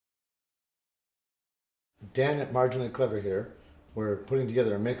Dan at Marginally Clever here. We're putting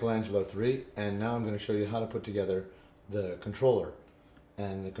together a Makelangelo 3, and now I'm going to show you how to put together the controller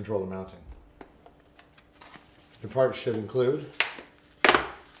and the controller mounting. Your parts should include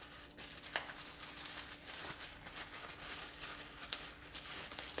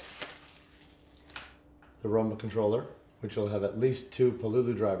the Roma controller, which will have at least 2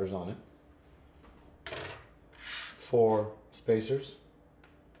 Palulu drivers on it, 4 spacers,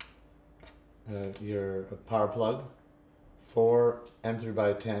 your power plug, 4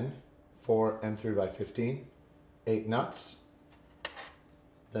 M3x10, 4 M3x15, 8 nuts,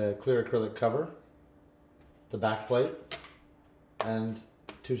 the clear acrylic cover, the back plate, and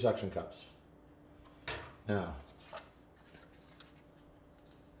 2 suction cups. Now,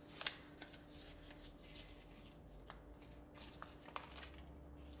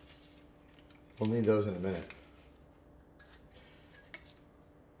 we'll need those in a minute.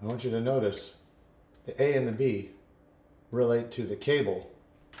 I want you to notice the A and the B relate to the cable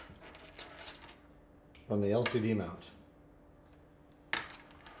from the LCD mount.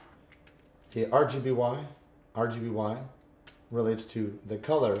 The RGBY relates to the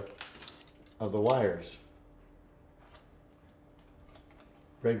color of the wires.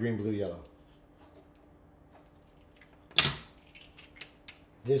 Red, green, blue, yellow.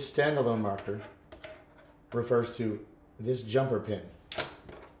 This standalone marker refers to this jumper pin,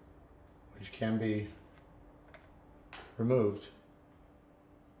 which can be removed.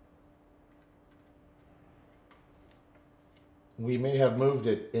 We may have moved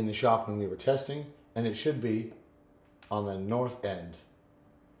it in the shop when we were testing, and it should be on the north end.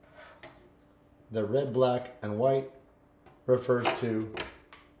 The red, black, and white refers to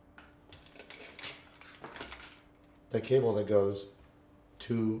the cable that goes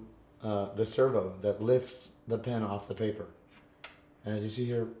to the servo that lifts the pen off the paper. And as you see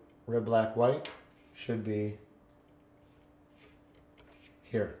here, red, black, white should be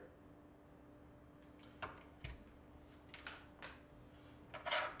here.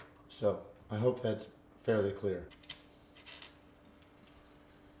 So I hope that's fairly clear.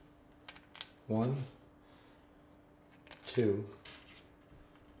 1, 2,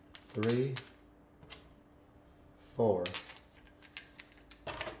 3, 4.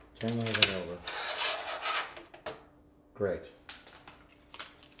 Turn the other over. Great.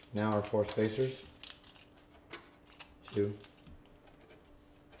 Now our 4 spacers. 2,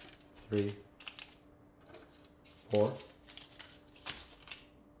 3, 4.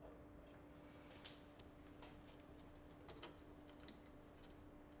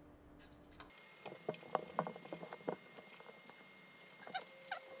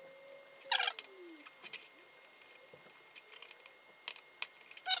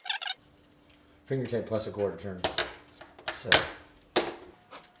 Finger tape plus a quarter turn. So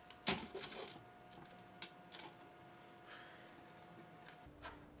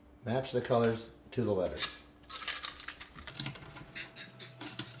match the colors to the letters.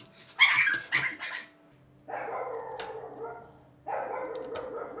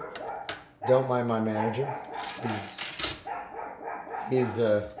 Don't mind my manager.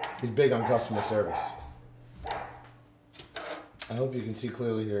 He's big on customer service. I hope you can see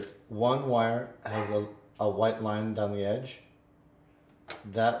clearly here. One wire has a white line down the edge.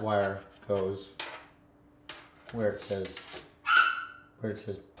 That wire goes where it says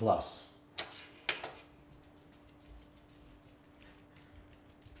plus.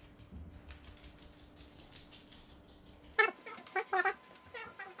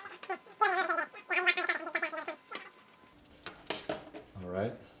 All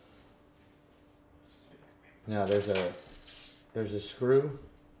right. Now there's a screw,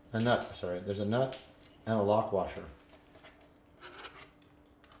 there's a nut and a lock washer.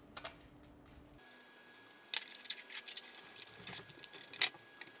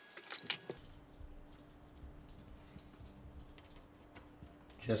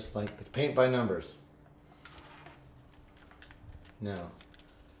 Just like it's paint by numbers. Now,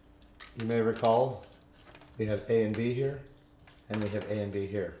 you may recall we have A and B here, and we have A and B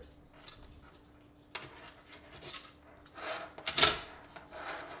here.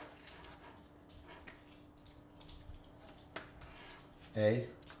 A,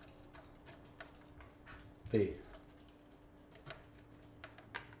 B.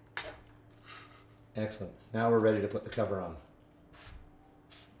 Excellent. Now we're ready to put the cover on.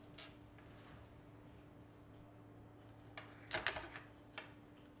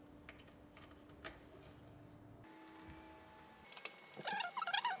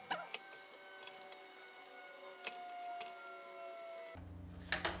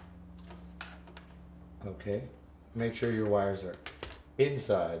 Okay, make sure your wires are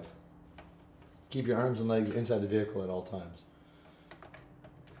inside Keep your arms and legs inside the vehicle at all times.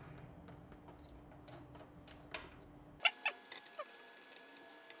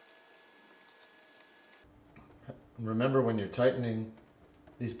 Remember, when you're tightening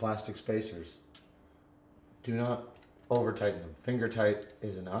these plastic spacers, do not over tighten them. Finger tight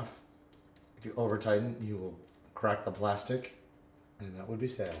is enough. If you over tighten, you will crack the plastic, and that would be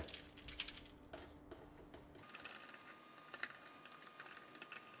sad.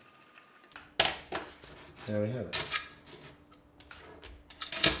 There we have it.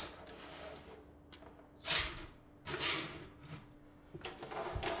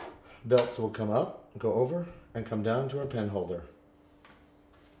 Belts will come up, go over, and come down to our pen holder.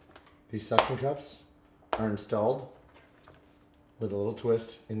 These suction cups are installed with a little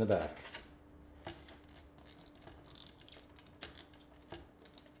twist in the back.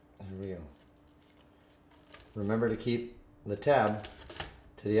 There we go. Remember to keep the tab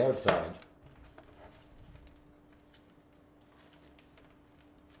to the outside.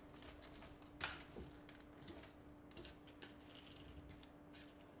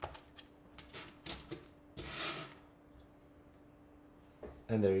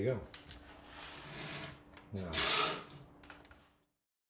 And there you go. Now,